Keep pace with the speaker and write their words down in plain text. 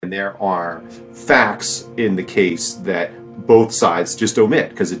and there are facts in the case that both sides just omit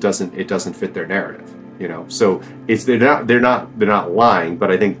because it doesn't fit their narrative. So they're not lying,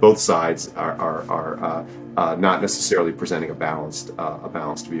 but I think both sides are not necessarily presenting a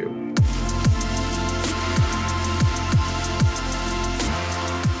balanced view.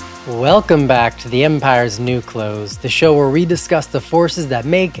 Welcome back to The Empire's New Clothes, the show where we discuss the forces that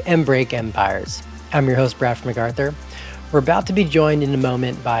make and break empires. I'm your host, Brad MacArthur. We're about to be joined in a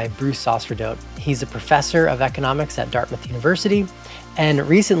moment by Bruce Sacerdote. He's a professor of economics at Dartmouth University, and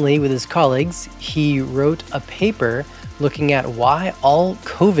recently with his colleagues, he wrote a paper looking at why all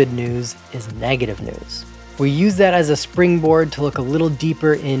COVID news is negative news. We use that as a springboard to look a little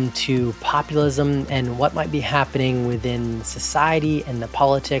deeper into populism and what might be happening within society and the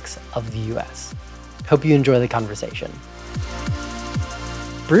politics of the US. Hope you enjoy the conversation.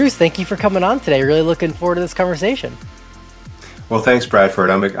 Bruce, thank you for coming on today. Really looking forward to this conversation. Well, thanks, Bradford.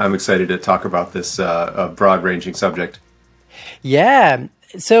 I'm excited to talk about this broad-ranging subject. Yeah.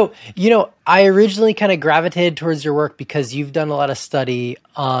 So, I originally kind of gravitated towards your work because you've done a lot of study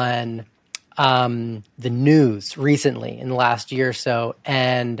on the news recently in the last year or so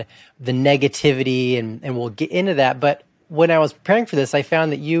and the negativity, and we'll get into that. But when I was preparing for this, I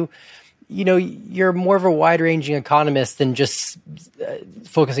found that you're more of a wide-ranging economist than just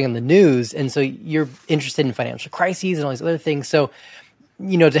focusing on the news. And so you're interested in financial crises and all these other things. So,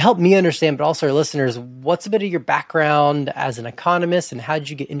 to help me understand, but also our listeners, what's a bit of your background as an economist and how did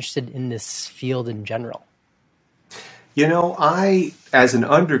you get interested in this field in general? As an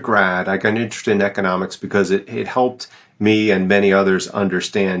undergrad, I got interested in economics because it helped me and many others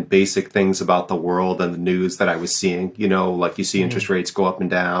understand basic things about the world and the news that I was seeing. Like you see interest rates go up and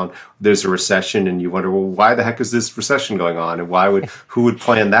down. There's a recession, and you wonder, well, why the heck is this recession going on? And who would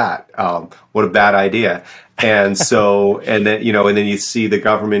plan that? What a bad idea. And so, and then you see the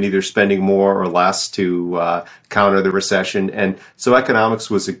government either spending more or less to counter the recession. And so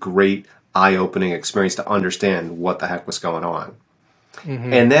economics was a great eye-opening experience to understand what the heck was going on.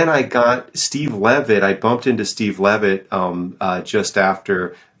 Mm-hmm. And then I got Steve Levitt. I bumped into Steve Levitt just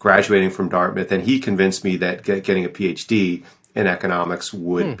after graduating from Dartmouth, and he convinced me that getting a PhD in economics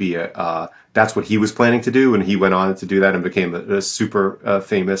would be that's what he was planning to do, and he went on to do that and became a super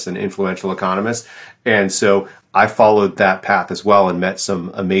famous and influential economist. And so I followed that path as well and met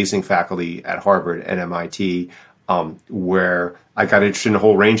some amazing faculty at Harvard and MIT, where I got interested in a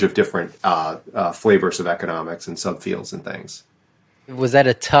whole range of different flavors of economics and subfields and things. Was that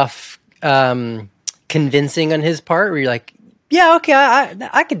a tough convincing on his part? Where you're like, yeah, okay,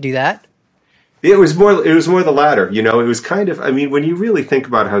 I could do that. It was more the latter. It was kind of, when you really think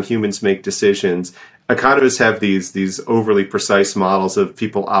about how humans make decisions, economists have these overly precise models of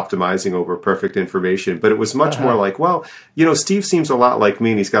people optimizing over perfect information, but it was much more like, well, Steve seems a lot like me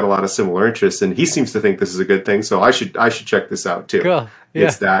and he's got a lot of similar interests and he seems to think this is a good thing, so I should check this out too. Cool. Yeah.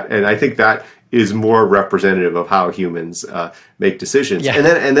 It's that, and I think that is more representative of how humans make decisions. Yeah.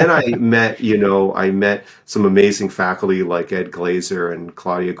 And then I met some amazing faculty like Ed Glazer and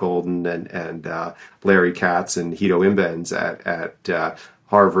Claudia Golden and Larry Katz and Hito Imbens at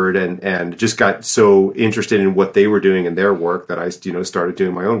Harvard, and just got so interested in what they were doing in their work that I started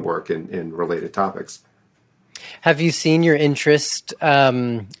doing my own work in related topics. Have you seen your interest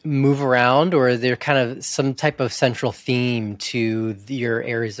move around, or is there kind of some type of central theme to your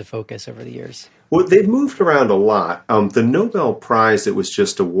areas of focus over the years? Well, they've moved around a lot. The Nobel Prize that was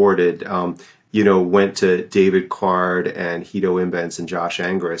just awarded, went to David Card and Hito Imbens and Josh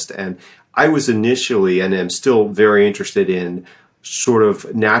Angrist. And I was initially, and am still very interested in sort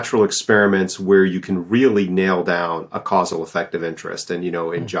of natural experiments where you can really nail down a causal effect of interest. And,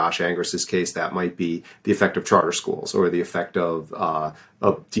 in Josh Angrist's case, that might be the effect of charter schools or the effect of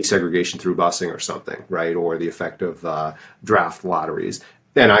desegregation through busing or something, right? Or the effect of draft lotteries.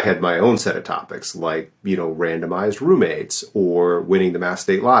 And I had my own set of topics like, randomized roommates or winning the Mass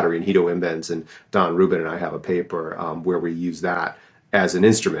State Lottery. And Hito Imbens and Don Rubin and I have a paper where we use that as an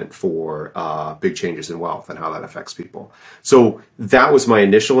instrument for big changes in wealth and how that affects people. So that was my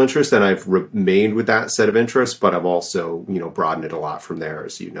initial interest, and I've remained with that set of interests, but I've also, broadened it a lot from there,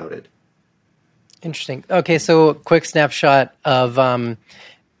 as you noted. Interesting. Okay, so a quick snapshot of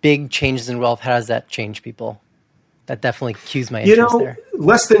big changes in wealth. How does that change people? That definitely cues my interest there.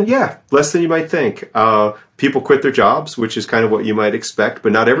 Less than you might think. People quit their jobs, which is kind of what you might expect,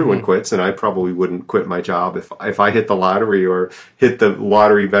 but not everyone quits, and I probably wouldn't quit my job if I hit the lottery, or hit the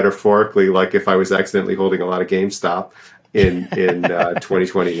lottery metaphorically, like if I was accidentally holding a lot of GameStop in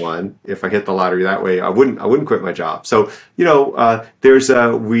 2021. If I hit the lottery that way, I wouldn't quit my job. So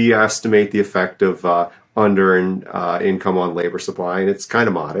we estimate the effect of under income on labor supply, and it's kind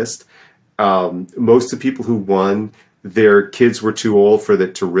of modest. Most of the people who won, their kids were too old for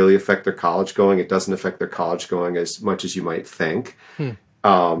that to really affect their college going. It doesn't affect their college going as much as you might think.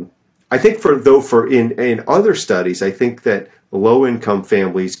 I think for in other studies, I think that low income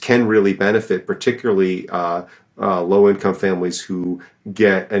families can really benefit, particularly low income families who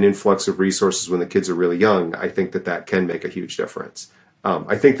get an influx of resources when the kids are really young. I think that can make a huge difference.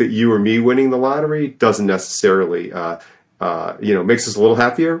 I think that you or me winning the lottery doesn't necessarily, makes us a little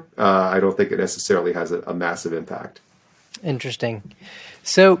happier. I don't think it necessarily has a massive impact. Interesting.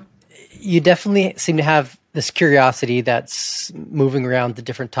 So you definitely seem to have this curiosity that's moving around the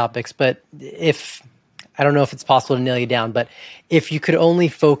different topics, but I don't know if it's possible to nail you down, but if you could only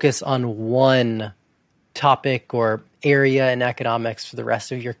focus on one topic or area in economics for the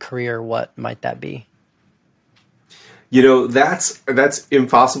rest of your career, what might that be? That's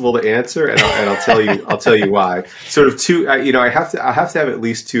impossible to answer, and I'll tell you why. Sort of two. I have to have at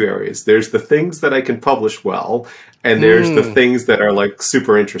least two areas. There's the things that I can publish well, and there's the things that are like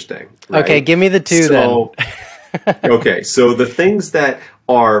super interesting. Right? Okay, give me the two then. Okay, so the things that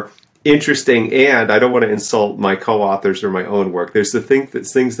are interesting, and I don't want to insult my co-authors or my own work. There's the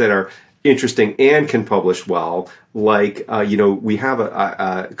things that are interesting and can publish well, like we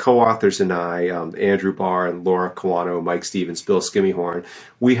have co-authors and I, Andrew Barr and Laura Kawano, Mike Stevens, Bill Skimmyhorn.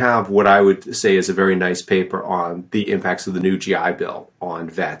 We have what I would say is a very nice paper on the impacts of the new GI Bill on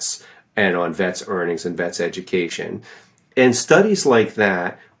vets and on vets' earnings and vets' education. And studies like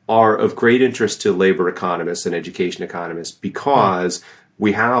that are of great interest to labor economists and education economists because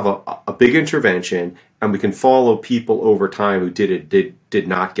we have a big intervention, and we can follow people over time who did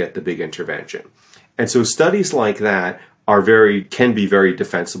not get the big intervention. And so studies like that can be very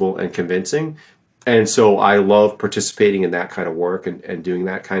defensible and convincing. And so I love participating in that kind of work and doing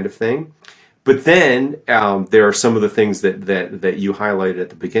that kind of thing. But then there are some of the things that you highlighted at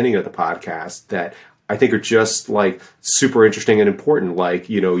the beginning of the podcast that I think are just like super interesting and important. Like,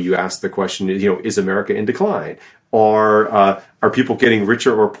 you asked the question, is America in decline? Are people getting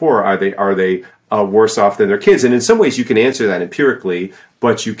richer or poorer? Are they worse off than their kids? And in some ways you can answer that empirically,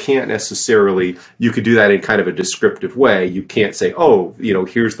 but you can't necessarily, you could do that in kind of a descriptive way. You can't say,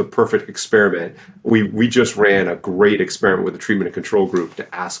 here's the perfect experiment. We just ran a great experiment with a treatment and control group to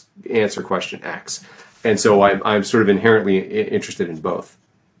answer question X. And so I'm sort of inherently interested in both.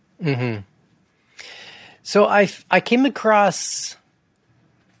 Mm-hmm. So I came across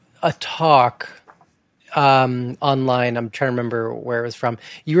a talk online. I'm trying to remember where it was from.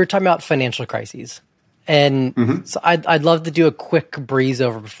 You were talking about financial crises. And so I'd love to do a quick breeze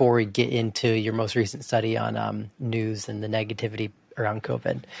over before we get into your most recent study on news and the negativity around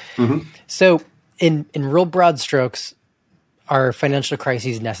COVID. So in real broad strokes, are financial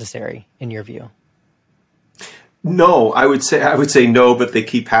crises necessary in your view? No, I would say no, but they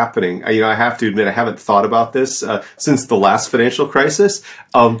keep happening. I have to admit, I haven't thought about this since the last financial crisis.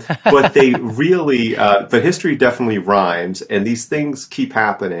 But they really, but history definitely rhymes, and these things keep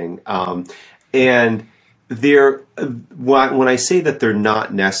happening. And when I say that they're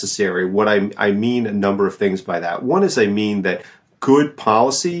not necessary, what I mean a number of things by that. One is I mean that good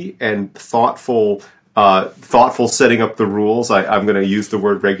policy and thoughtful setting up the rules. I'm going to use the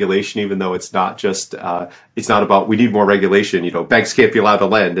word regulation, even though it's not just, it's not about, we need more regulation, banks can't be allowed to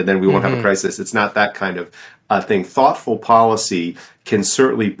lend and then we won't have a crisis. It's not that kind of thing. Thoughtful policy can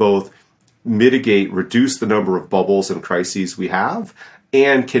certainly both reduce the number of bubbles and crises we have,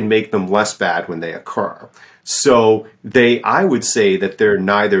 and can make them less bad when they occur. So I would say that they're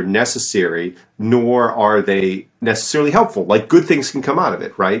neither necessary nor are they necessarily helpful. Like, good things can come out of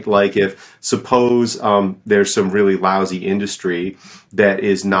it, right? Like, if suppose there's some really lousy industry that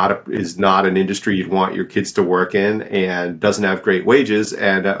is not an industry you'd want your kids to work in and doesn't have great wages,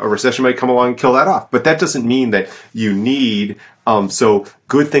 and a recession might come along and kill that off. But that doesn't mean that you need. So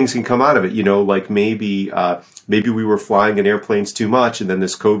good things can come out of it. Like maybe we were flying in airplanes too much, and then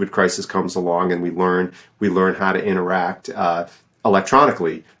this COVID crisis comes along, and we learn how to interact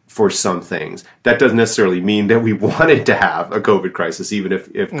electronically for some things. That doesn't necessarily mean that we wanted to have a COVID crisis, even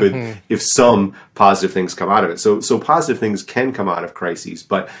if some positive things come out of it. So positive things can come out of crises,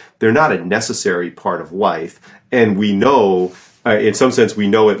 but they're not a necessary part of life. And we know, in some sense, at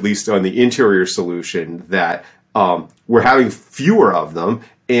least on the interior solution, that we're having fewer of them,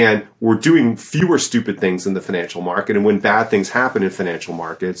 and we're doing fewer stupid things in the financial market. And when bad things happen in financial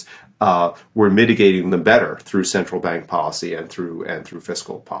markets, we're mitigating them better through central bank policy and through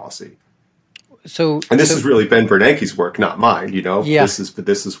fiscal policy. And this is really Ben Bernanke's work, not mine. Yeah. This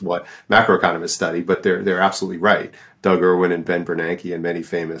is what macroeconomists study. But they're absolutely right. Doug Irwin and Ben Bernanke and many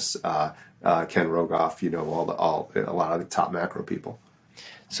famous Ken Rogoff, a lot of the top macro people.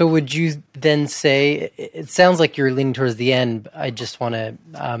 So would you then say, it sounds like you're leaning towards the end. I just want to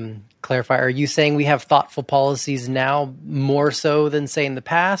clarify. Are you saying we have thoughtful policies now more so than, say, in the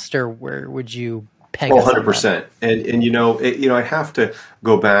past, or where would you peg us on that? 100%. And I'd have to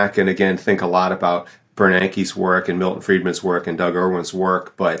go back and again think a lot about Bernanke's work and Milton Friedman's work and Doug Irwin's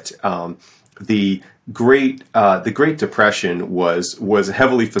work, but the Great Depression was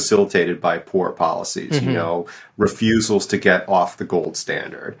heavily facilitated by poor policies. Mm-hmm. Refusals to get off the gold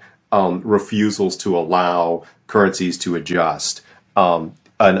standard, refusals to allow currencies to adjust, an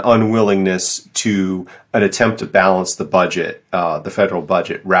unwillingness to an attempt to balance the budget, the federal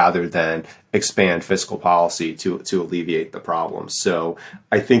budget, rather than expand fiscal policy to alleviate the problems. So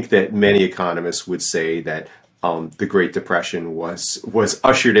I think that many economists would say that the Great Depression was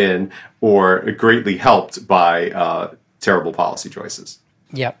ushered in or greatly helped by terrible policy choices.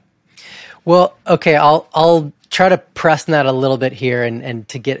 Yep. Well, okay, I'll try to press on that a little bit here and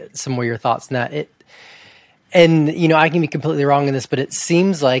to get some more of your thoughts on that. I can be completely wrong in this, but it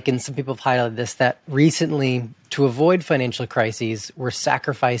seems like, and some people have highlighted this, that recently, to avoid financial crises, we're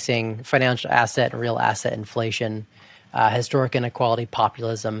sacrificing financial asset and real asset inflation, historic inequality,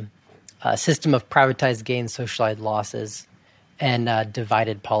 populism, a system of privatized gains, socialized losses, and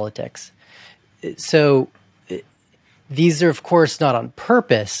divided politics. So these are, of course, not on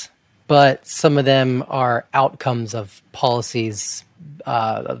purpose, but some of them are outcomes of policies,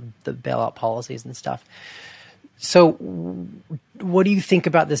 of the bailout policies and stuff. So what do you think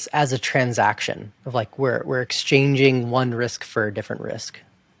about this as a transaction of like we're exchanging one risk for a different risk?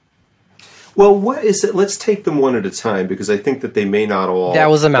 Well, what is it? Let's take them one at a time, because I think that they may not all. That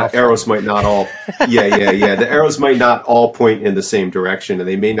was a mouthful. The arrows might not all. Yeah. The arrows might not all point in the same direction, and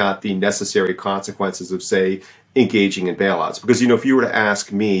they may not be necessary consequences of, say, engaging in bailouts. Because if you were to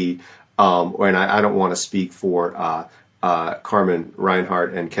ask me, and I don't want to speak for Carmen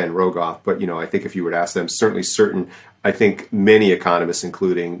Reinhart and Ken Rogoff, but I think if you were to ask them, I think many economists,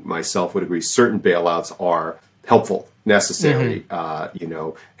 including myself, would agree certain bailouts are helpful, necessary. Mm-hmm.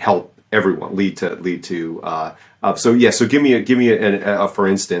 Help everyone, lead to. So give me a for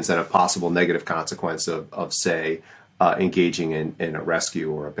instance and a possible negative consequence of say engaging in a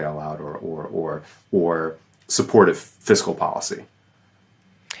rescue or a bailout or supportive fiscal policy.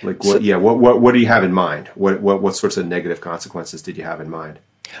 Like what? What do you have in mind? What sorts of negative consequences did you have in mind?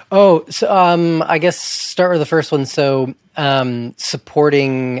 Oh, so I guess start with the first one. So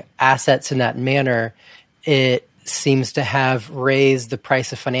supporting assets in that manner, it seems to have raised the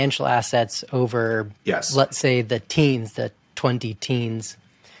price of financial assets over, let's say, the 20 teens.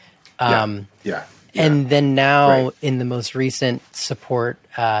 Yeah. And then now in the most recent support,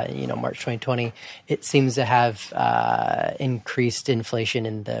 March 2020, it seems to have increased inflation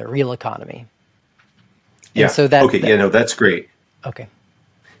in the real economy. Yeah. And so that's great. Okay.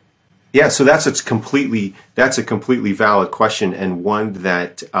 Yeah. So that's a completely valid question, and one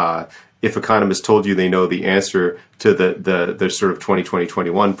that if economists told you they know the answer to the sort of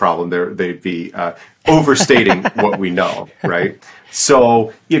 2020-21 problem, they'd be overstating what we know, right?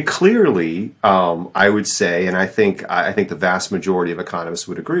 So clearly, I would say, and I think the vast majority of economists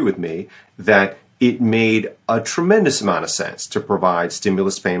would agree with me, that it made a tremendous amount of sense to provide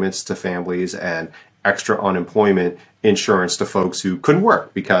stimulus payments to families and extra unemployment insurance to folks who couldn't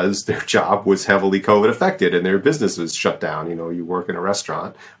work because their job was heavily COVID affected and their business was shut down. You work in a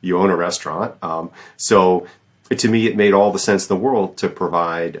restaurant, you own a restaurant. So to me, it made all the sense in the world to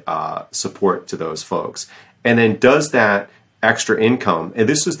provide support to those folks. And then does that extra income, and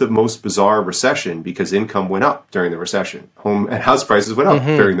this was the most bizarre recession because income went up during the recession. Home and house prices went up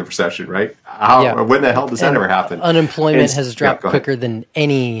during the recession, right? When the hell does that ever happen? Unemployment has dropped quicker than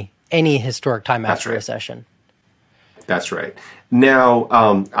any historic time after a recession. That's right. Now,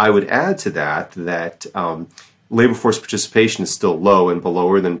 I would add to that labor force participation is still low and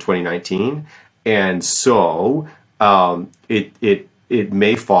lower than 2019, and so it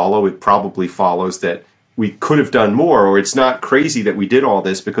may follow. It probably follows that we could have done more, or it's not crazy that we did all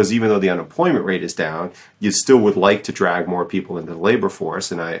this because even though the unemployment rate is down, you still would like to drag more people into the labor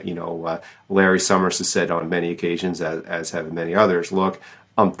force. And Larry Summers has said on many occasions, as have many others, look,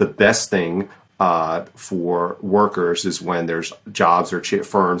 the best thing for workers is when there's jobs or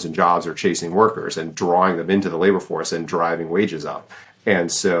firms and jobs are chasing workers and drawing them into the labor force and driving wages up.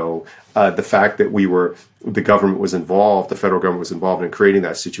 And so the fact that the government was involved, the federal government was involved in creating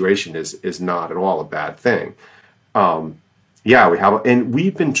that situation is not at all a bad thing. We have, and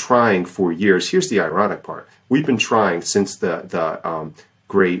we've been trying for years. Here's the ironic part: we've been trying since the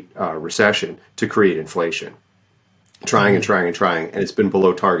Great Recession to create inflation. trying and trying and trying, and it's been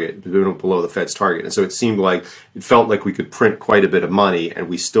below target, it's been below the Fed's target. And so it felt like we could print quite a bit of money and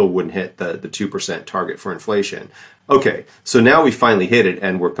we still wouldn't hit the 2% target for inflation. Okay, so now we finally hit it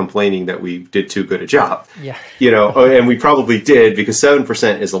and we're complaining that we did too good a job. Yeah. And we probably did, because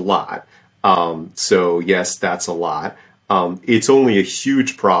 7% is a lot. So yes, that's a lot. It's only a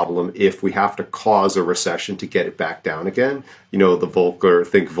huge problem if we have to cause a recession to get it back down again. The Volcker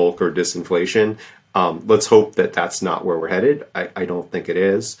disinflation. Let's hope that that's not where we're headed. I don't think it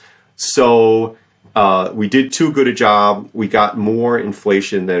is. So we did too good a job. We got more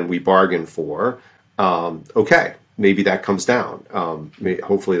inflation than we bargained for. Okay, maybe that comes down.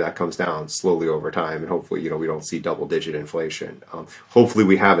 Hopefully that comes down slowly over time, and hopefully we don't see double-digit inflation. Hopefully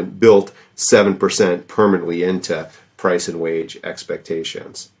we haven't built 7% permanently into price and wage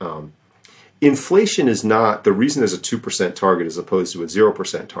expectations. Inflation is not the reason there's a 2% target as opposed to a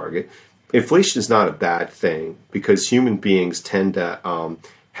 0% target. Inflation is not a bad thing because human beings tend to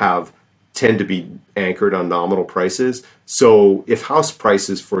be anchored on nominal prices. So if house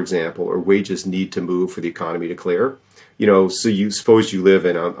prices, for example, or wages need to move for the economy to clear, so you suppose you live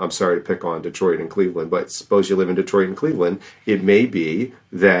in, I'm sorry to pick on Detroit and Cleveland, but suppose you live in Detroit and Cleveland, it may be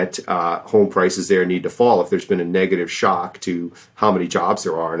that home prices there need to fall if there's been a negative shock to how many jobs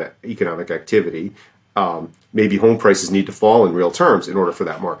there are in economic activity. Maybe home prices need to fall in real terms in order for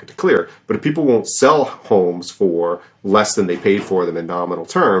that market to clear. But if people won't sell homes for less than they paid for them in nominal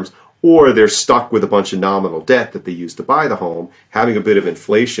terms, or they're stuck with a bunch of nominal debt that they used to buy the home, having a bit of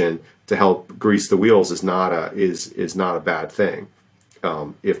inflation to help grease the wheels is not a bad thing.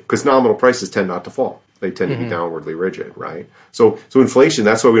 Because nominal prices tend not to fall. They tend to be downwardly rigid, right? So inflation,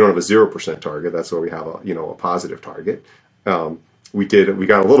 that's why we don't have a 0% target. That's why we have a positive target. We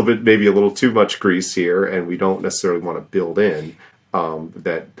got a little bit, maybe a little too much grease here, and we don't necessarily want to build in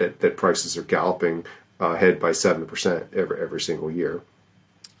that prices are galloping ahead by 7% every single year.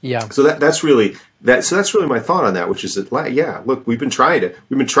 Yeah. So that's really my thought on that, which is that, yeah, look, we've been trying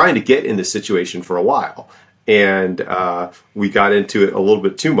to get in this situation for a while, and we got into it a little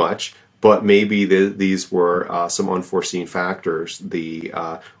bit too much. But maybe these were some unforeseen factors. The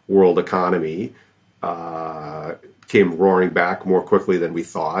world economy came roaring back more quickly than we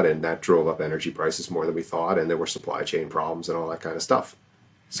thought, and that drove up energy prices more than we thought, and there were supply chain problems and all that kind of stuff.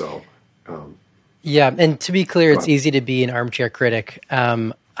 So, yeah, and to be clear, it's easy to be an armchair critic.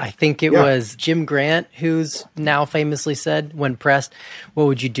 I think it was Jim Grant who's now famously said, when pressed, "What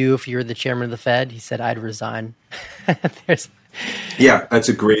would you do if you were the chairman of the Fed?" He said, "I'd resign." Yeah, that's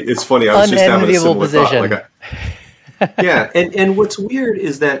a great. It's funny. I was just having a similar thought. And what's weird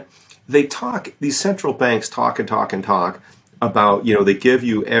is that these central banks talk and talk and talk about, they give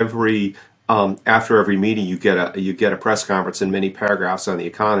you after every meeting you get a press conference and many paragraphs on the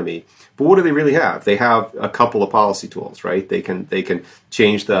economy. But what do they really have? They have a couple of policy tools, right? They can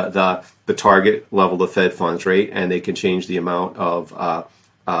change the target level of Fed funds rate, and they can change the amount of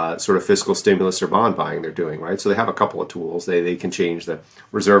sort of fiscal stimulus or bond buying they're doing, right? So they have a couple of tools. They can change the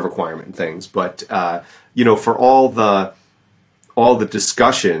reserve requirement and things. But for all the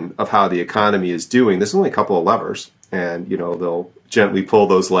discussion of how the economy is doing, there's only a couple of levers, and they'll gently pull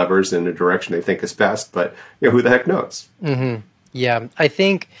those levers in the direction they think is best. But who the heck knows? Mm-hmm. Yeah, I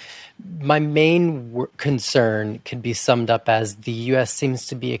think my main concern could be summed up as the U.S. seems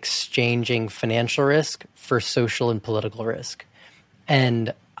to be exchanging financial risk for social and political risk.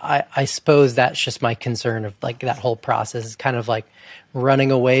 And I suppose that's just my concern of like that whole process is kind of like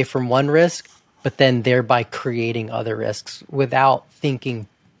running away from one risk, but then thereby creating other risks without thinking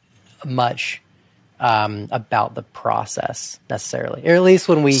much about the process necessarily. Or at least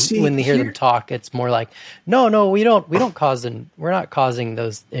when we hear them talk, it's more like, no, we're not causing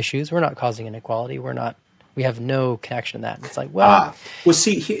those issues. We're not causing inequality. We have no connection to that. And it's like,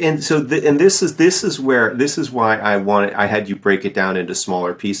 this is why I had you break it down into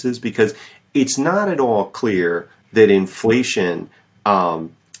smaller pieces, because it's not at all clear that inflation,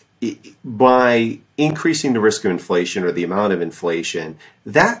 by increasing the risk of inflation or the amount of inflation,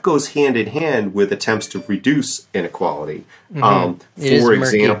 that goes hand in hand with attempts to reduce inequality. For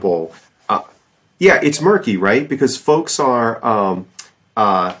example, it's murky, right? Because folks are,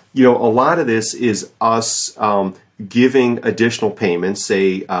 a lot of this is us giving additional payments,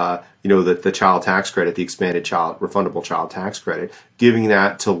 say, the child tax credit, the expanded refundable child tax credit, giving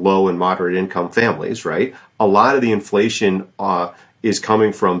that to low and moderate income families, right? A lot of the inflation is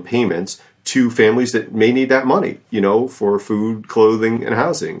coming from payments to families that may need that money, for food, clothing, and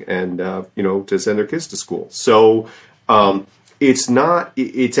housing, and, to send their kids to school. So it's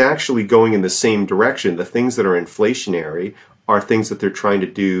actually going in the same direction. The things that are inflationary are things that they're trying to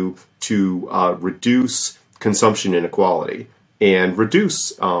do to reduce consumption inequality and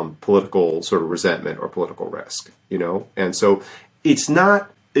reduce political sort of resentment or political risk, And so it's not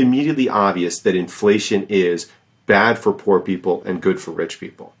immediately obvious that inflation is bad for poor people and good for rich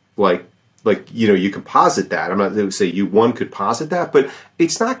people. You could posit that. I'm not going to say one could posit that, but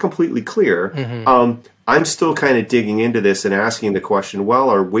it's not completely clear. Mm-hmm. I'm still kind of digging into this and asking the question, well,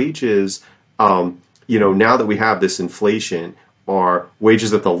 are wages, now that we have this inflation, are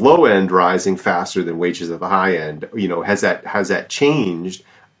wages at the low end rising faster than wages at the high end? Has that changed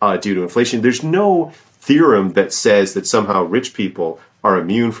due to inflation? There's no theorem that says that somehow rich people are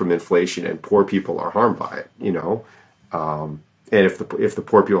immune from inflation and poor people are harmed by it, And if the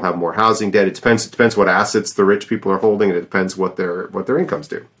poor people have more housing debt, it depends what assets the rich people are holding, and it depends what their incomes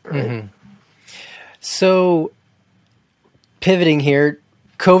do. Right? Mm-hmm. So, pivoting here,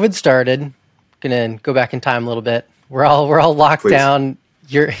 COVID started. Gonna go back in time a little bit. We're all locked down.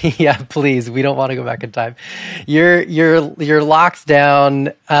 Please. We don't want to go back in time. You're locked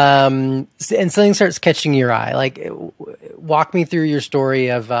down, and something starts catching your eye. Like, walk me through your story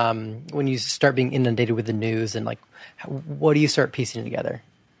of when you start being inundated with the news, and what do you start piecing together?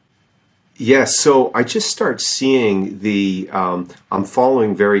 Yeah, so I just start seeing I'm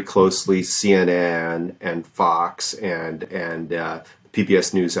following very closely CNN and Fox and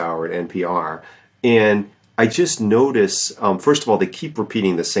PBS NewsHour and NPR, and I just notice, first of all, they keep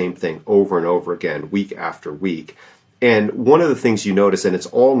repeating the same thing over and over again, week after week. And one of the things you notice, and it's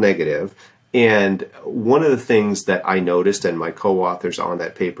all negative, and one of the things that I noticed and my co-authors on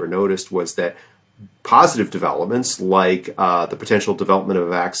that paper noticed was that positive developments like the potential development of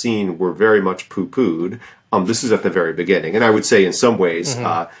a vaccine were very much poo-pooed. This is at the very beginning. And I would say in some ways,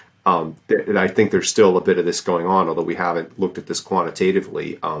 mm-hmm. I think there's still a bit of this going on, although we haven't looked at this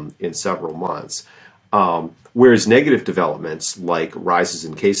quantitatively in several months. Whereas negative developments like rises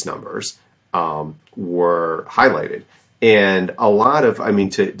in case numbers were highlighted. And a lot of,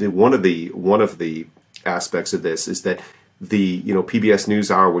 one of the aspects of this is that the PBS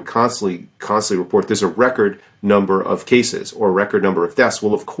NewsHour would constantly report there's a record number of cases or a record number of deaths.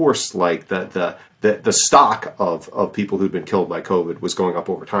 Well, of course, like the stock of people who'd been killed by COVID was going up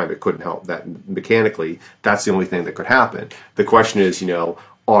over time. It couldn't help that mechanically. That's the only thing that could happen. The question is,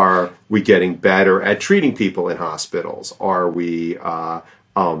 are we getting better at treating people in hospitals? Are we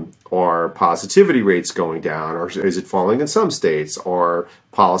are positivity rates going down, or is it falling in some states? Are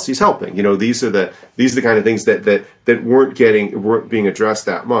policies helping? These are the kind of things that weren't being addressed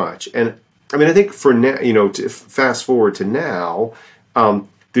that much. And I think for now, to fast forward to now,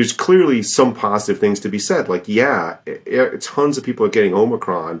 there's clearly some positive things to be said. Like, tons of people are getting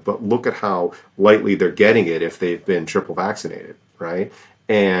Omicron, but look at how lightly they're getting it if they've been triple vaccinated, right?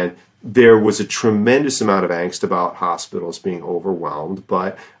 And there was a tremendous amount of angst about hospitals being overwhelmed,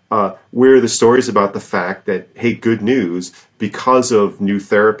 but where are the stories about the fact that, hey, good news, because of new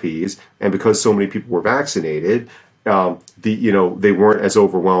therapies and because so many people were vaccinated, they weren't as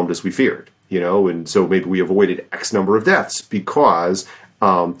overwhelmed as we feared, and so maybe we avoided X number of deaths because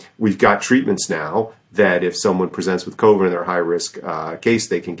we've got treatments now that if someone presents with COVID in their high risk case,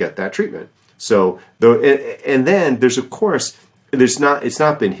 they can get that treatment. So, and then there's, of course, it's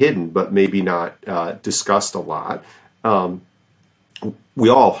not been hidden, but maybe not discussed a lot. We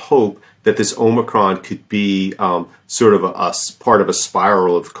all hope that this Omicron could be sort of a part of a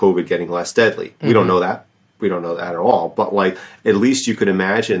spiral of COVID getting less deadly. Mm-hmm. We don't know that. We don't know that at all. But at least you could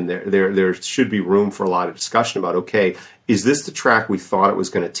imagine there should be room for a lot of discussion about, okay, is this the track we thought it was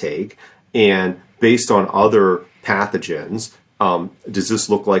going to take? And based on other pathogens, does this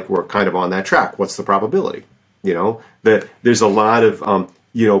look like we're kind of on that track? What's the probability? That there's a lot of,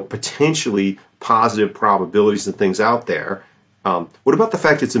 potentially positive probabilities and things out there. What about the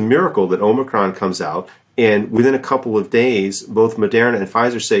fact it's a miracle that Omicron comes out and within a couple of days, both Moderna and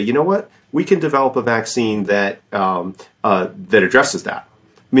Pfizer say, you know what, we can develop a vaccine that addresses that.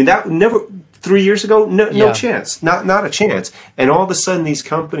 That never 3 years ago, no chance, not a chance. And all of a sudden, these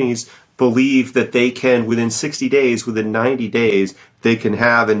companies believe that they can, within 60 days, within 90 days, they can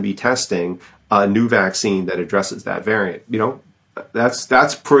have and be testing a new vaccine that addresses that variant.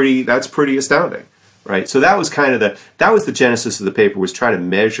 That's pretty astounding, right? So that was the genesis of the paper, was try to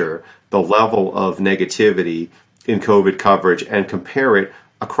measure the level of negativity in COVID coverage and compare it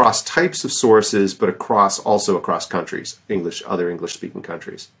across types of sources, but also across countries, other English speaking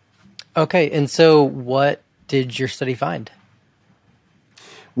countries. Okay, and so what did your study find?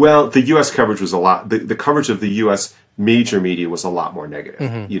 Well, the U.S. coverage was a lot. The coverage of the U.S. major media was a lot more negative.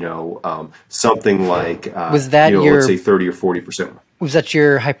 Mm-hmm. Something like was that let's say 30 or 40%. Was that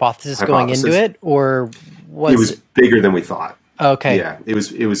your hypothesis going into it, or was it was bigger than we thought? Okay. Yeah, it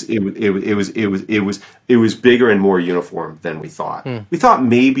was bigger and more uniform than we thought. We thought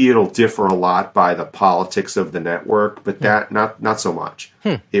maybe it'll differ a lot by the politics of the network, but that not so much.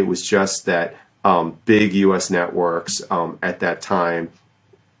 It was just that big U.S. networks at that time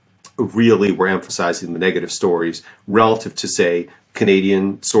really were emphasizing the negative stories relative to, say,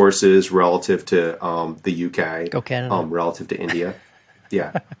 Canadian sources, relative to the UK, Go Canada. Relative to India.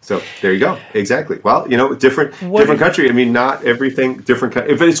 Yeah. So there you go. Exactly. Well, different country. I mean, not everything different,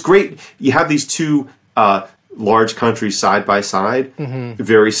 but it's great. You have these two large countries side by side,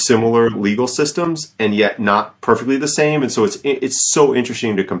 very similar legal systems, and yet not perfectly the same. And so it's so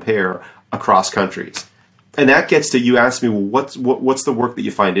interesting to compare across countries. And that gets to, you asked me, well, what's the work that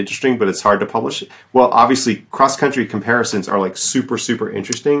you find interesting, but it's hard to publish? Well, obviously, cross-country comparisons are like super, super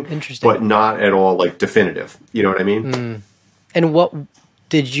interesting, but not at all like definitive. You know what I mean? And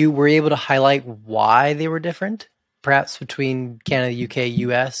were you able to highlight why they were different, perhaps between Canada, UK,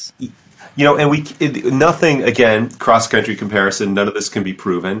 US? And nothing, again, cross-country comparison, none of this can be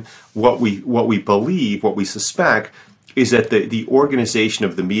proven. What we believe, what we suspect, is that the organization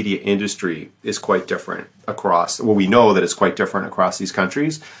of the media industry is quite different across, we know that it's quite different across these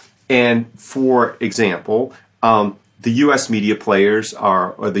countries. And for example, the US media players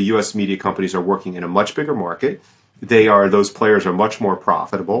or the US media companies are working in a much bigger market. Those players are much more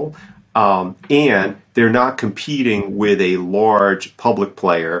profitable, and they're not competing with a large public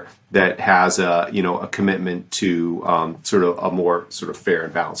player that has a commitment to sort of a more sort of fair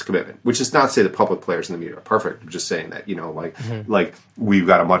and balanced commitment. Which is not to say the public players in the media are perfect. I'm just saying that like we've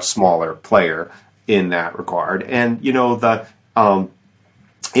got a much smaller player in that regard, and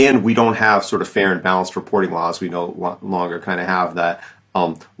and we don't have sort of fair and balanced reporting laws. We no longer kind of have that.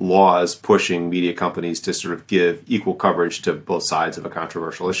 Laws pushing media companies to sort of give equal coverage to both sides of a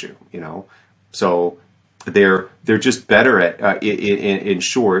controversial issue, So they're just better at, in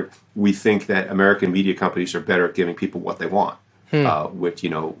short, we think that American media companies are better at giving people what they want, with,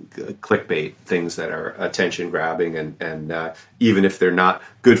 clickbait, things that are attention grabbing, and even if they're not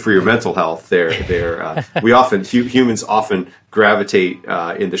good for your mental health, humans often gravitate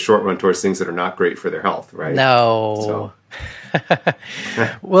in the short run towards things that are not great for their health, right? No. So.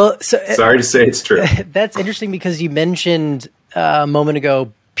 Well, sorry to say it's true. That's interesting because you mentioned a moment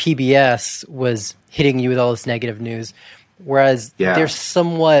ago PBS was hitting you with all this negative news, whereas they're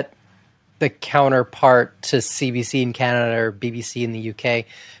somewhat the counterpart to CBC in Canada or BBC in the UK,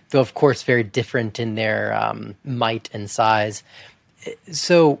 though of course very different in their might and size.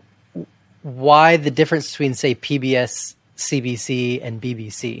 So why the difference between, say, PBS, CBC, and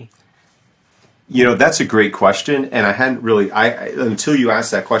BBC? That's a great question, and I hadn't really. Until you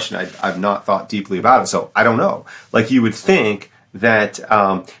asked that question, I've not thought deeply about it. So I don't know. Like, you would think that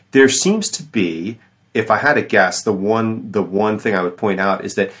there seems to be, if I had to guess, the one thing I would point out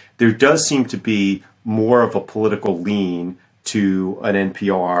is that there does seem to be more of a political lean to an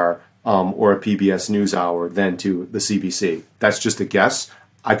NPR or a PBS NewsHour than to the CBC. That's just a guess.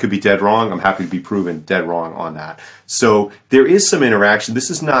 I could be dead wrong. I'm happy to be proven dead wrong on that. So there is some interaction. This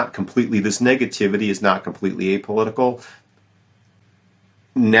negativity is not completely apolitical.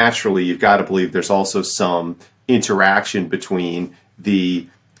 Naturally, you've got to believe there's also some interaction between the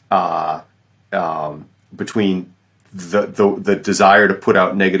desire to put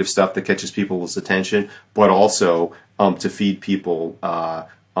out negative stuff that catches people's attention, but also to feed people,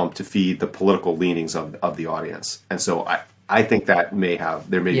 to feed the political leanings of the audience. And so I think that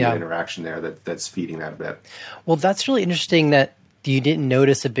there may be an interaction there that's feeding that a bit. Well, that's really interesting that you didn't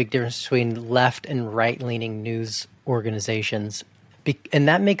notice a big difference between left and right-leaning news organizations. And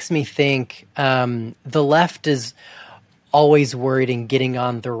that makes me think the left is always worried and getting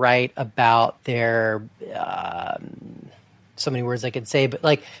on the right about their, so many words I could say, but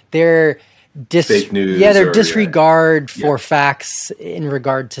like their fake news. Yeah, their disregard for facts in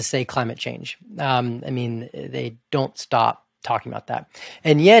regard to, say, climate change. I mean, they don't stop talking about that.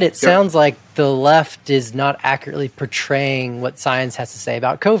 And yet it sounds like the left is not accurately portraying what science has to say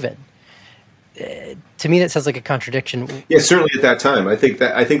about COVID. To me, that sounds like a contradiction. Yeah, certainly at that time. I think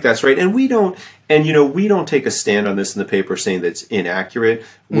that's right. And we don't take a stand on this in the paper saying that it's inaccurate.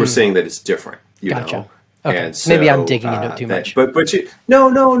 We're saying that it's different. Gotcha. Know? Okay. And so, maybe I'm digging into it too much. But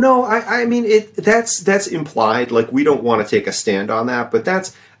no. I mean, that's implied. Like, we don't want to take a stand on that, but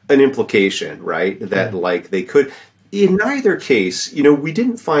that's an implication, right? That like they could. In neither case, we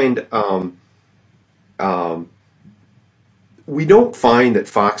didn't find. We don't find that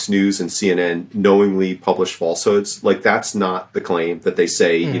Fox News and CNN knowingly publish falsehoods. Like, that's not the claim that they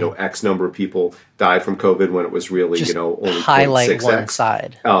say. X number of people died from COVID when it was really just only highlight 0.6x. one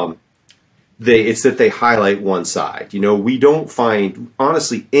side. it's that they highlight one side. We don't find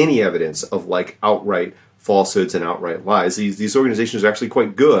honestly any evidence of like outright falsehoods and outright lies. These organizations are actually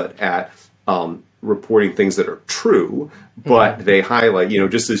quite good at reporting things that are true, but they highlight,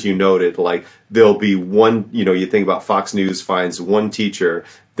 just as you noted, like there'll be one, you think about Fox News finds one teacher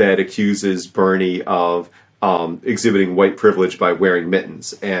that accuses Bernie of exhibiting white privilege by wearing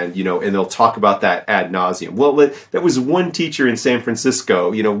mittens, and and they'll talk about that ad nauseum. Well, that was one teacher in San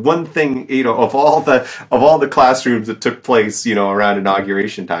Francisco. One thing. Of all the classrooms that took place, around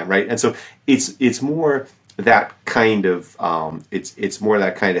inauguration time, right? And so it's more that kind of it's more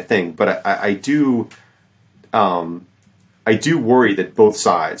that kind of thing. But I do worry that both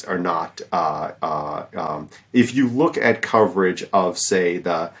sides are not. If you look at coverage of, say,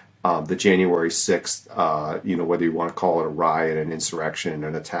 the January 6th, whether you want to call it a riot, an insurrection,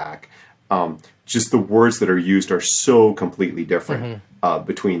 an attack, just the words that are used are so completely different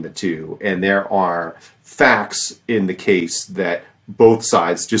between the two. And there are facts in the case that both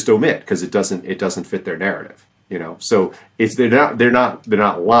sides just omit because it doesn't fit their narrative. So they're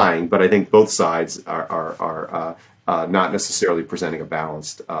not lying, but I think both sides are not necessarily presenting a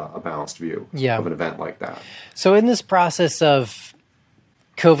balanced view of an event like that. So in this process of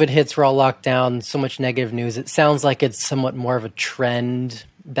COVID hits, we're all locked down, so much negative news, it sounds like it's somewhat more of a trend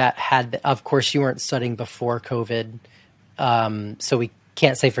that of course, you weren't studying before COVID, so we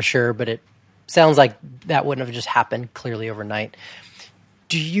can't say for sure, but it sounds like that wouldn't have just happened clearly overnight.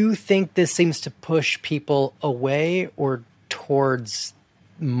 Do you think this seems to push people away or towards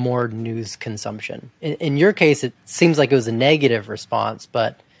more news consumption? In your case, it seems like it was a negative response,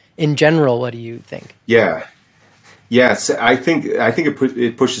 but in general, what do you think? Yeah. Yes, I think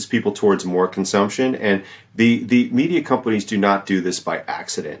it pushes people towards more consumption, and the media companies do not do this by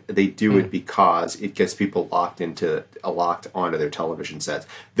accident. They do it because it gets people locked onto their television sets.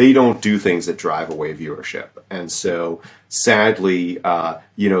 They don't do things that drive away viewership, and so sadly,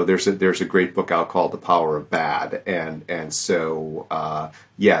 there's a great book out called The Power of Bad, and so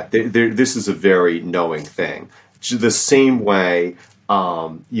this is a very knowing thing. The same way,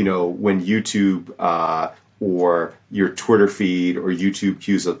 when YouTube. Or your Twitter feed or YouTube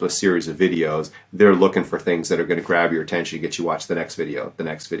queues up a series of videos, they're looking for things that are going to grab your attention, get you watch the next video, the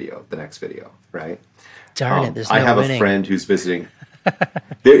next video, the next video, right? Darn it, there's no I have winning. A friend who's visiting.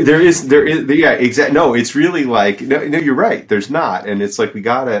 There is, yeah, exactly. No, it's really like, no, you're right. There's not. And it's like, we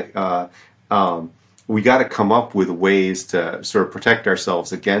gotta come up with ways to sort of protect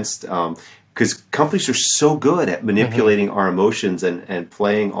ourselves against, because companies are so good at manipulating our emotions and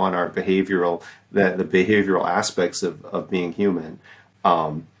playing on our behavioral, the behavioral aspects of being human.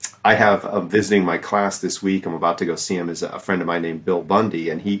 I have visiting my class this week. I'm about to go see him, is a friend of mine named Bill Bundy,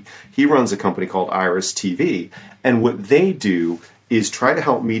 and he runs a company called Iris TV. And what they do is try to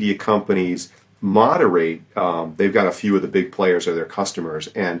help media companies moderate. They've got a few of the big players are their customers,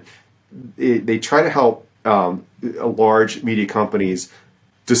 and they try to help large media companies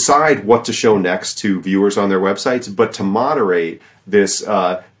decide what to show next to viewers on their websites, but to moderate this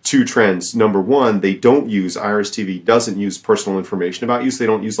two trends. Number one, they don't use, Iris TV doesn't use personal information about you, so they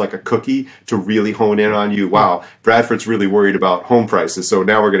don't use like a cookie to really hone in on you. Wow, Bradford's really worried about home prices, so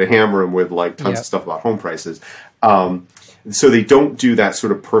now we're going to hammer him with like tons of stuff about home prices. So they don't do that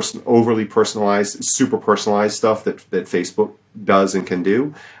sort of overly personalized, super personalized stuff that Facebook does and can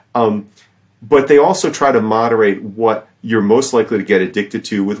do. But they also try to moderate what you're most likely to get addicted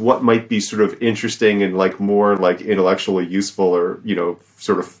to with what might be sort of interesting and like more like intellectually useful or,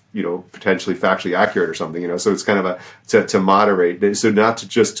 sort of, potentially factually accurate or something, So it's kind of to moderate. So not to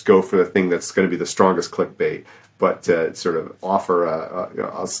just go for the thing that's going to be the strongest clickbait, but to sort of offer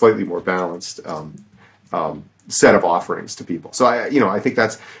a slightly more balanced set of offerings to people. So I think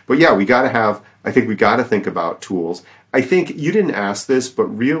that's, but yeah, we got to think about tools. I think you didn't ask this, but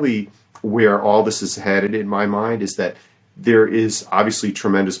really where all this is headed in my mind is that there is obviously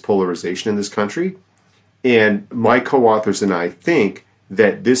tremendous polarization in this country. And my co-authors and I think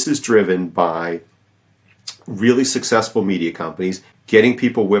that this is driven by really successful media companies getting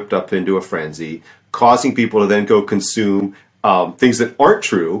people whipped up into a frenzy, causing people to then go consume things that aren't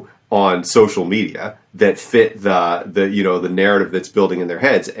true on social media that fit the narrative that's building in their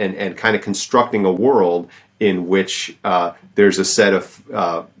heads, and kind of constructing a world in which there's a set of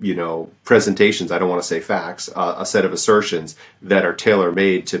presentations, I don't want to say facts, a set of assertions that are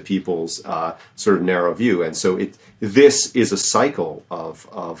tailor-made to people's sort of narrow view. And so this is a cycle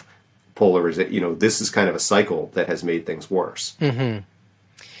of polarization. This is kind of a cycle that has made things worse. Mm-hmm.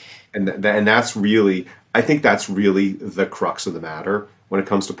 And that's really, I think that's really the crux of the matter when it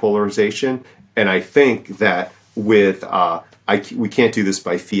comes to polarization. And I think that with we can't do this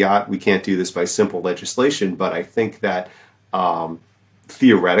by fiat, we can't do this by simple legislation, but I think that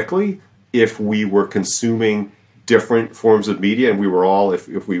theoretically, if we were consuming different forms of media and we were all,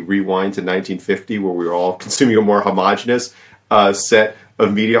 if we rewind to 1950 where we were all consuming a more homogenous set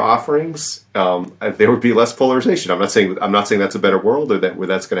of media offerings, there would be less polarization. I'm not saying that's a better world or that where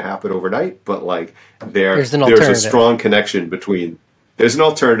that's going to happen overnight, but like there's a strong connection between. There's an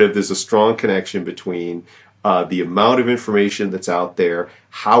alternative. There's a strong connection between the amount of information that's out there,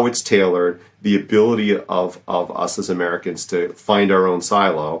 how it's tailored, the ability of us as Americans to find our own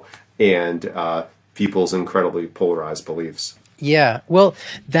silo, and people's incredibly polarized beliefs. Yeah, well,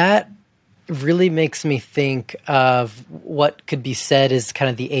 that really makes me think of what could be said as kind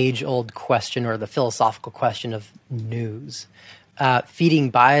of the age-old question or the philosophical question of news. Feeding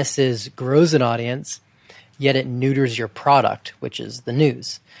biases grows an audience, yet it neuters your product, which is the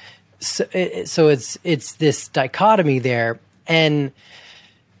news. So it's this dichotomy there. And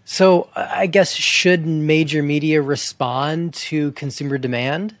so I guess should major media respond to consumer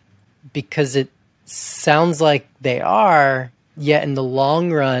demand? Because it sounds like they are, yet in the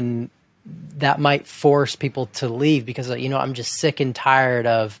long run, that might force people to leave because, I'm just sick and tired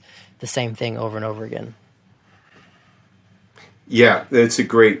of the same thing over and over again. Yeah, it's a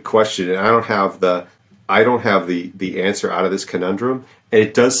great question. And I don't have the answer out of this conundrum. And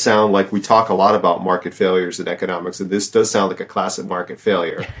it does sound like we talk a lot about market failures in economics, and this does sound like a classic market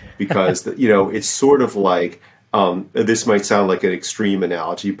failure because, it's sort of like, this might sound like an extreme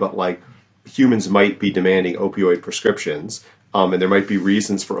analogy, but like humans might be demanding opioid prescriptions, and there might be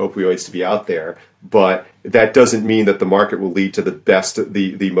reasons for opioids to be out there, but that doesn't mean that the market will lead to the best,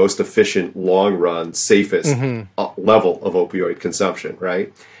 the most efficient, long run, safest level of opioid consumption,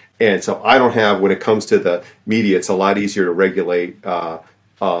 right? And so I don't have, when it comes to the media, it's a lot easier to regulate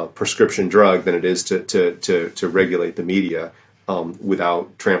prescription drug than it is to regulate the media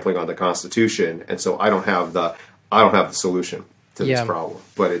without trampling on the Constitution. And so I don't have the solution to this problem,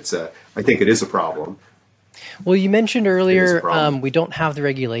 but I think it is a problem. Well, you mentioned earlier we don't have the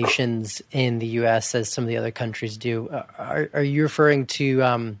regulations in the U.S. as some of the other countries do. Are you referring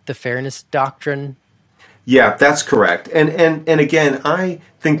to the fairness doctrine? Yeah, that's correct. And again, I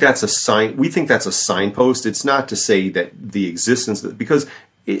think that's a sign. We think that's a signpost. It's not to say that the existence, because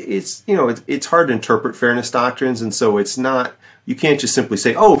it's hard to interpret fairness doctrines, and so it's not. You can't just simply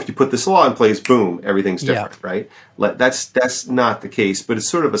say, "Oh, if you put this law in place, boom, everything's different," right? That's not the case. But it's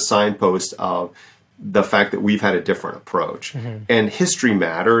sort of a signpost of the fact that we've had a different approach, and history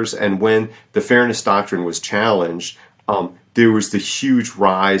matters. And when the fairness doctrine was challenged, there was the huge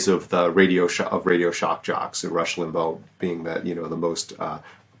rise of the radio shock jocks, and Rush Limbaugh being the most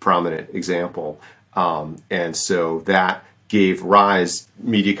prominent example. And so that gave rise.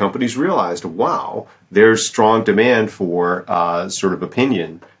 Media companies realized, wow, there's strong demand for sort of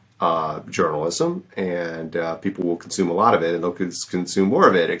opinion journalism, and people will consume a lot of it, and they'll consume more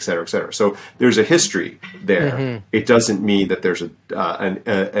of it, et cetera, et cetera. So there's a history there. It doesn't mean that there's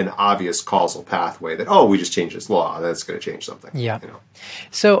an obvious causal pathway that, we just changed this law, that's going to change something. Yeah.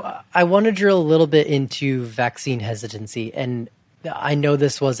 So I want to drill a little bit into vaccine hesitancy, and I know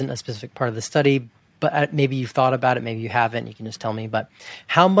this wasn't a specific part of the study, but maybe you've thought about it, maybe you haven't, you can just tell me. But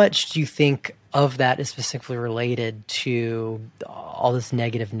how much do you think of that is specifically related to all this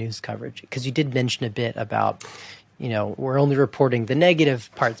negative news coverage? Because you did mention a bit about, we're only reporting the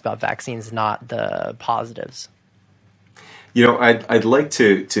negative parts about vaccines, not the positives. I'd like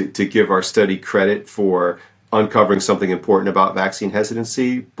to give our study credit for uncovering something important about vaccine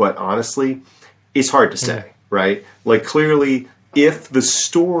hesitancy, but honestly, it's hard to say, right? Like clearly, if the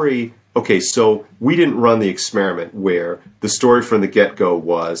story... Okay, so we didn't run the experiment where the story from the get-go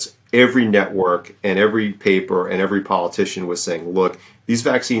was every network and every paper and every politician was saying, look, these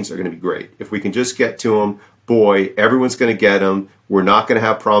vaccines are going to be great. If we can just get to them, boy, everyone's going to get them. We're not going to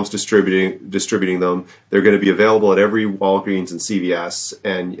have problems distributing them. They're going to be available at every Walgreens and CVS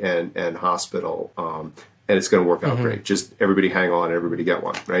and hospital, and it's going to work out great. Just everybody hang on, everybody get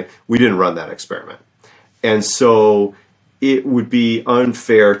one, right? We didn't run that experiment. And so it would be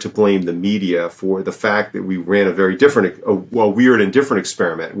unfair to blame the media for the fact that we ran a very different, weird and different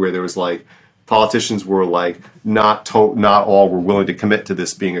experiment where there was like politicians were like not all were willing to commit to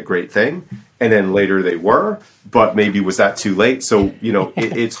this being a great thing, and then later they were, but maybe was that too late? So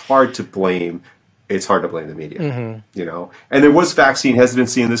it's hard to blame. It's hard to blame the media, And there was vaccine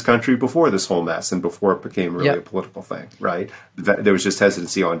hesitancy in this country before this whole mess and before it became really a political thing, right? There was just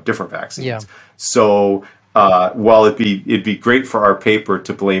hesitancy on different vaccines. Yeah. So. While it'd be great for our paper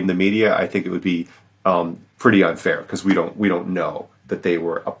to blame the media, I think it would be pretty unfair because we don't know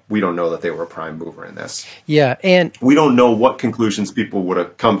that we don't know that they were a prime mover in this. Yeah, and we don't know what conclusions people would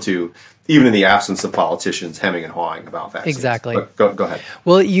have come to, even in the absence of politicians hemming and hawing about vaccines. Exactly. But go ahead.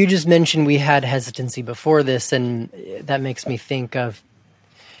 Well, you just mentioned we had hesitancy before this, and that makes me think of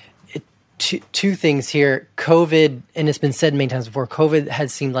two things here. COVID, and it's been said many times before, COVID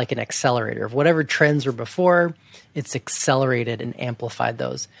has seemed like an accelerator of whatever trends were before. It's accelerated and amplified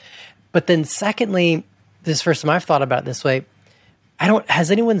those. But then secondly, this is the first time I've thought about it this way.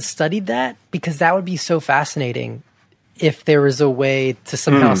 Has anyone studied that? Because that would be so fascinating if there was a way to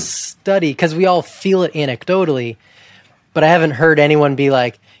somehow study, because we all feel it anecdotally, but I haven't heard anyone be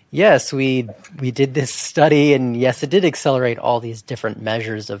like, yes, we did this study, and yes, it did accelerate all these different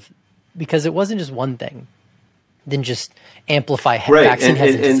measures because it wasn't just one thing, then just amplify vaccine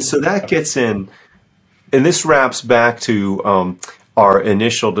hesitancy. And so that gets in, and this wraps back to our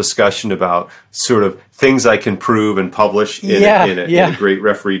initial discussion about sort of things I can prove and publish in a great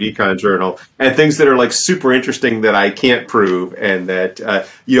referee decon journal, and things that are like super interesting that I can't prove, and that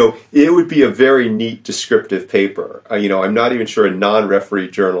it would be a very neat descriptive paper. I'm not even sure a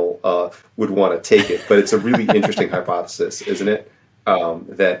non-referee journal would want to take it, but it's a really interesting hypothesis, isn't it?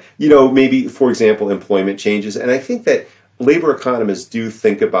 That maybe, for example, employment changes, and I think that labor economists do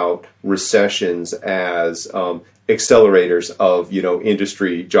think about recessions as accelerators of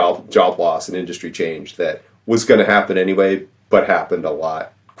industry job loss and industry change that was going to happen anyway, but happened a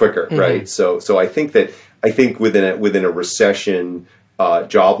lot quicker, right? So I think within a recession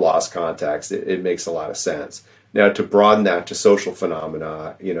job loss context, it makes a lot of sense. Now, to broaden that to social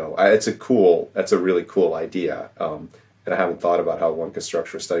phenomena, that's a really cool idea. And I haven't thought about how one could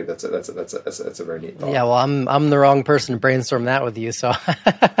structure a study. That's a very neat thought. Yeah, well, I'm the wrong person to brainstorm that with you. So,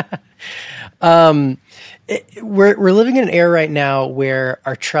 we're living in an era right now where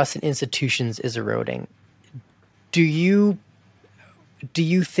our trust in institutions is eroding. Do you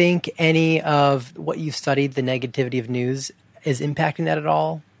think any of what you've studied, the negativity of news, is impacting that at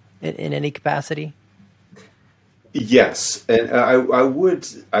all in any capacity? Yes, and I would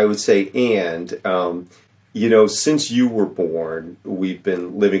say since you were born, we've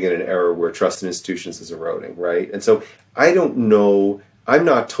been living in an era where trust in institutions is eroding, right? And so I don't know, I'm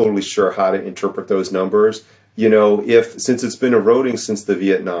not totally sure how to interpret those numbers. Since it's been eroding since the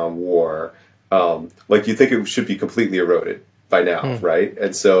Vietnam War, you think it should be completely eroded by now, right?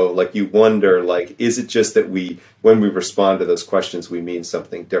 And so you wonder, is it just that when we respond to those questions, we mean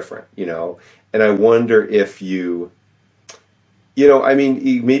something different, And I wonder if maybe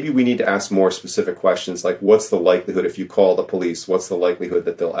we need to ask more specific questions, like what's the likelihood if you call the police, what's the likelihood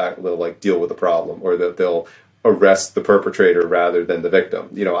that they'll deal with the problem, or that they'll arrest the perpetrator rather than the victim?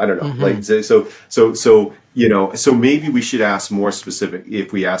 I don't know. So maybe we should ask more specific.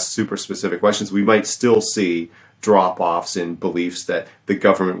 If we ask super specific questions, we might still see drop-offs in beliefs that the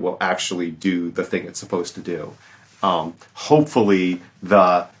government will actually do the thing it's supposed to do. Hopefully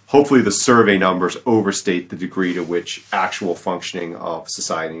the survey numbers overstate the degree to which actual functioning of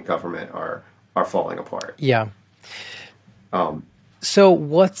society and government are falling apart. Yeah. So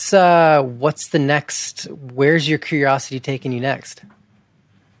what's the next? Where's your curiosity taking you next?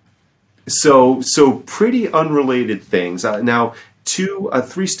 So pretty unrelated things. Now,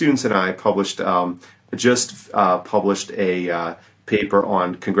 three students and I published a paper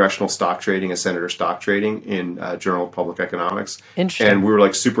on congressional stock trading and senator stock trading in Journal of Public Economics. Interesting. And we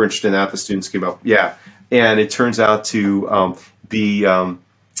were super interested in that. The students came up, and it turns out to be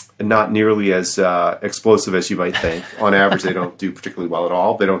not nearly as explosive as you might think. On average, they don't do particularly well at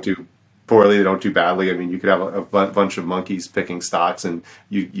all. They don't do poorly. They don't do badly. I mean, you could have a bunch of monkeys picking stocks, and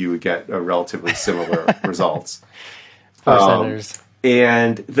you would get relatively similar results. Poor senators.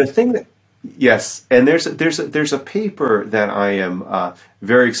 And the thing that yes, and there's a paper that I am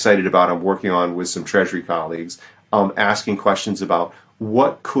very excited about. I'm working on with some Treasury colleagues, asking questions about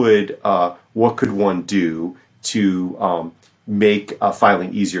what could one do to make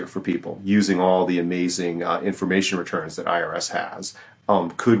filing easier for people using all the amazing information returns that IRS has.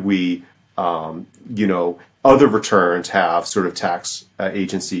 Could we, other returns have sort of tax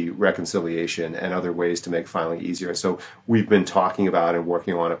agency reconciliation and other ways to make filing easier. So we've been talking about and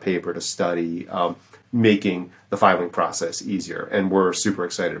working on a paper to study making the filing process easier, and we're super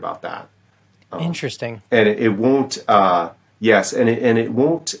excited about that. Interesting. And it won't, it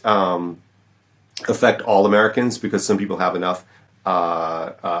won't affect all Americans because some people have enough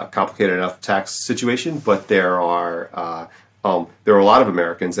complicated enough tax situation, but there are a lot of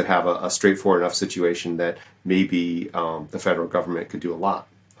Americans that have a straightforward enough situation that maybe the federal government could do a lot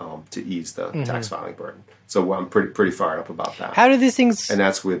to ease the tax filing burden. So I'm pretty fired up about that. How do these things? And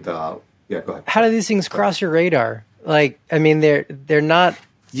that's with go ahead. How do these things cross your radar? Like, I mean, they're not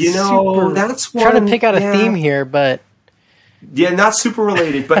that's trying to one. pick out a Yeah, theme here, but not super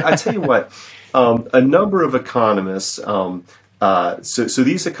related. But I tell you what, a number of economists. The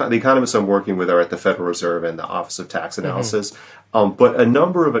economists I'm working with are at the Federal Reserve and the Office of Tax Analysis. But a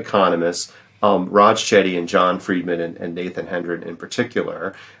number of economists, Raj Chetty and John Friedman and Nathan Hendren in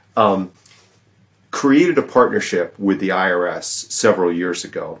particular, created a partnership with the IRS several years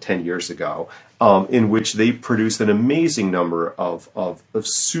ago, 10 years ago, in which they produced an amazing number of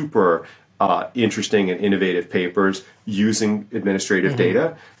super interesting and innovative papers using administrative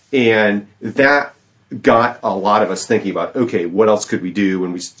data. And that got a lot of us thinking about, okay, what else could we do?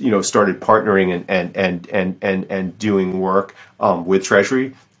 And we, started partnering and doing work with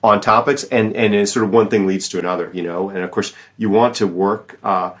Treasury on topics, and it's sort of one thing leads to another, and of course you want to work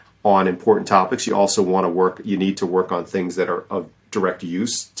on important topics. You also you need to work on things that are of direct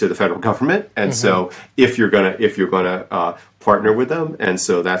use to the federal government. And so if you're gonna partner with them, and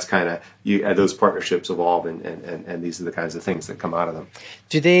so that's kind of those partnerships evolve, and these are the kinds of things that come out of them.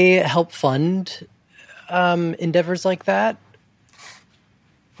 Do they help fund endeavors like that?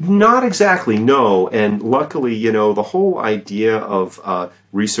 Not exactly, no. And luckily, the whole idea of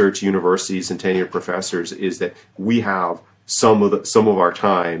research universities and tenured professors is that we have some of our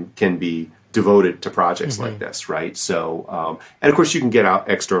time can be devoted to projects like this, right? So, and of course, you can get out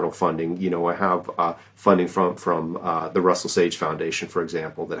external funding. I have funding from the Russell Sage Foundation, for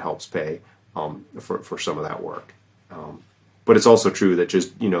example, that helps pay for some of that work. But it's also true that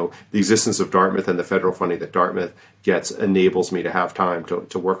just, the existence of Dartmouth and the federal funding that Dartmouth gets enables me to have time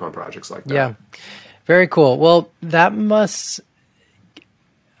to work on projects like that. Yeah, very cool. Well, that must,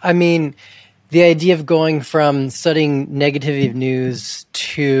 the idea of going from studying negative news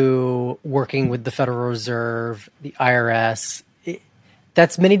to working with the Federal Reserve, the IRS,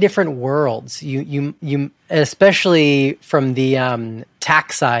 that's many different worlds. You especially from the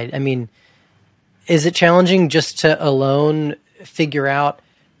tax side. Is it challenging just to alone figure out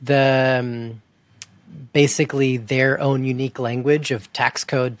the basically their own unique language of tax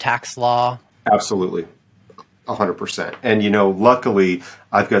code, tax law? Absolutely. 100%. And, luckily,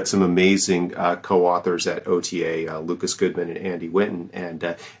 I've got some amazing co-authors at OTA, Lucas Goodman and Andy Winton,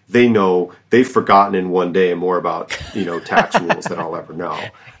 and they've forgotten in one day more about, tax rules than I'll ever know.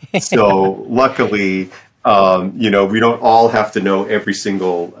 So luckily, we don't all have to know every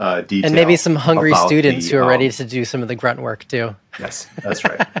single detail. And maybe some hungry students who are ready to do some of the grunt work too. Yes, that's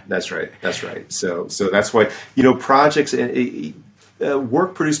right. That's right. So that's why, projects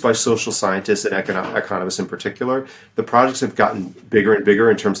work produced by social scientists and economists in particular, the projects have gotten bigger and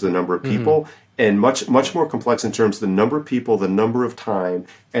bigger in terms of the number of people, and much more complex in terms of the number of people, the number of time,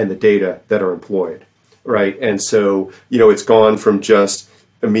 and the data that are employed, right? And so, it's gone from just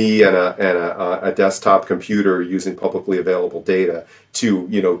me and a desktop computer using publicly available data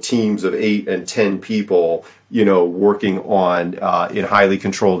to, teams of 8 and 10 people, working on in highly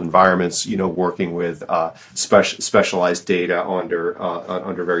controlled environments, working with specialized data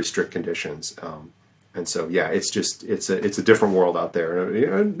under very strict conditions. And so, it's a different world out there,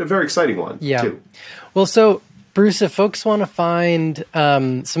 and a very exciting one too. Well, so Bruce, if folks want to find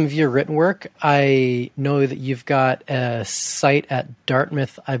some of your written work, I know that you've got a site at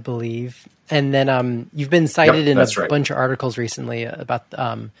Dartmouth, I believe, and then you've been cited in a bunch of articles recently about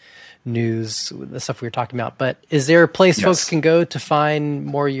news, the stuff we were talking about. But is there a place folks can go to find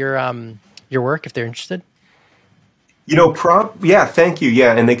more your work if they're interested? Thank you.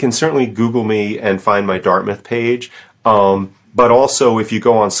 Yeah, and they can certainly Google me and find my Dartmouth page. But also, if you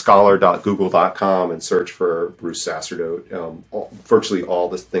go on scholar.google.com and search for Bruce Sacerdote, virtually all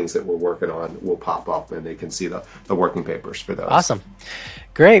the things that we're working on will pop up, and they can see the working papers for those. Awesome.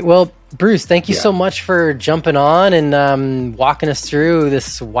 Great. Well, Bruce, thank you so much for jumping on and walking us through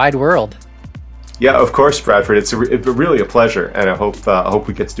this wide world. Yeah, of course, Bradford. It's really a pleasure, and I hope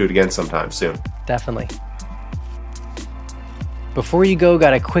we get to do it again sometime soon. Definitely. Before you go,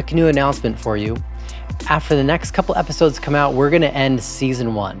 got a quick new announcement for you. After the next couple episodes come out, we're going to end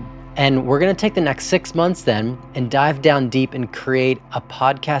season 1. And we're going to take the next 6 months then and dive down deep and create a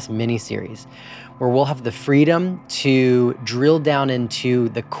podcast mini-series where we'll have the freedom to drill down into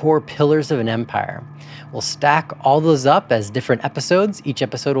the core pillars of an empire. We'll stack all those up as different episodes. Each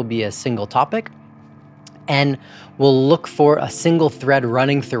episode will be a single topic. And we'll look for a single thread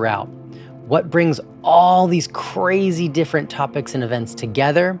running throughout. What brings all these crazy different topics and events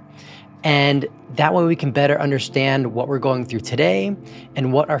together? And that way we can better understand what we're going through today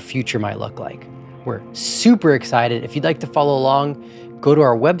and what our future might look like. We're super excited. If you'd like to follow along, go to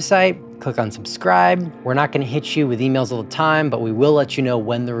our website, click on subscribe. We're not going to hit you with emails all the time, but we will let you know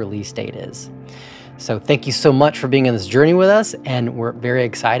when the release date is. So thank you so much for being on this journey with us, and we're very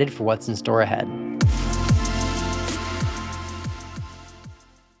excited for what's in store ahead.